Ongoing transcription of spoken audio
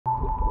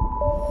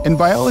In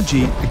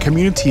biology, a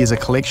community is a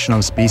collection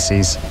of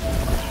species.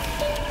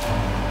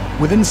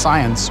 Within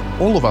science,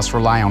 all of us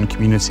rely on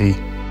community,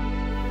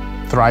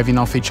 thriving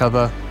off each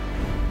other,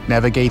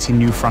 navigating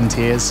new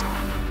frontiers,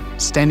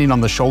 standing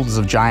on the shoulders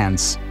of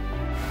giants.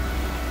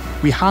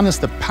 We harness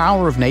the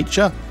power of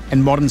nature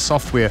and modern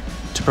software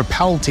to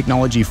propel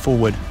technology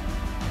forward.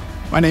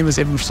 My name is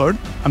Evan Flood.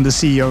 I'm the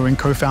CEO and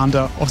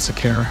co-founder of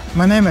Seqera.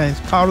 My name is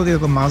Paulo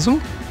Diego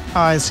Mazu.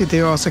 I'm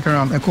CTO of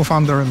Seqera and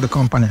co-founder of the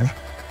company.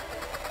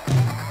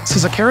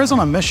 So Seqera is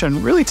on a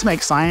mission really to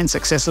make science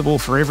accessible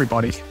for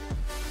everybody.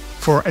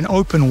 For an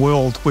open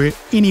world where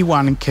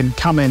anyone can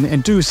come in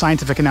and do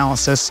scientific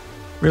analysis,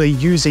 really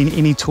using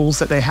any tools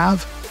that they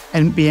have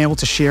and be able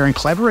to share and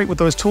collaborate with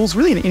those tools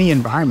really in any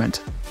environment.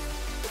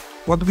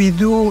 What we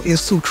do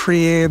is to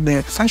create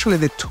essentially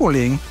the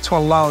tooling to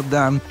allow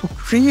them to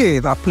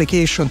create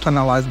application to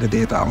analyze the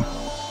data.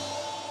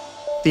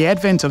 The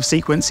advent of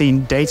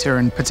sequencing data,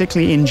 and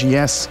particularly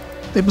NGS,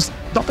 it was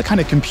not the kind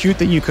of compute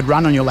that you could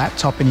run on your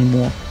laptop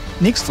anymore.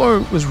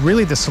 Nextflow was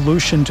really the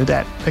solution to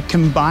that. It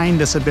combined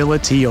this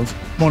ability of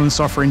modern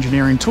software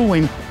engineering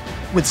tooling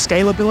with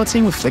scalability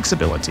and with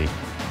flexibility.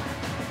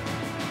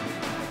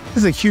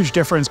 There's a huge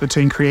difference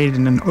between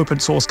creating an open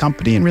source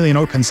company and really an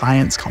open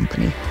science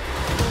company.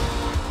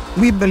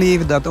 We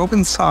believe that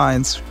open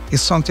science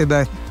is something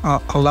that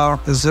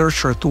allows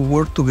researchers to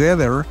work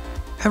together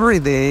every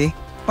day,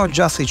 not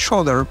just each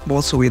other, but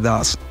also with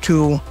us,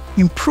 to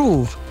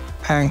improve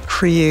and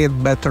create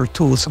better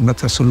tools and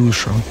better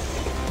solutions.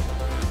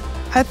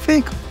 I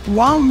think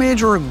one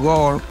major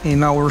goal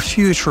in our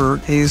future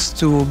is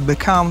to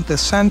become the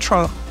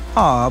central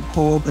hub of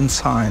open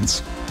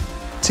science.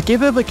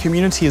 Together, the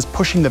community is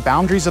pushing the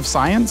boundaries of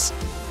science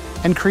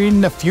and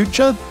creating a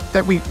future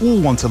that we all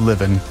want to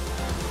live in.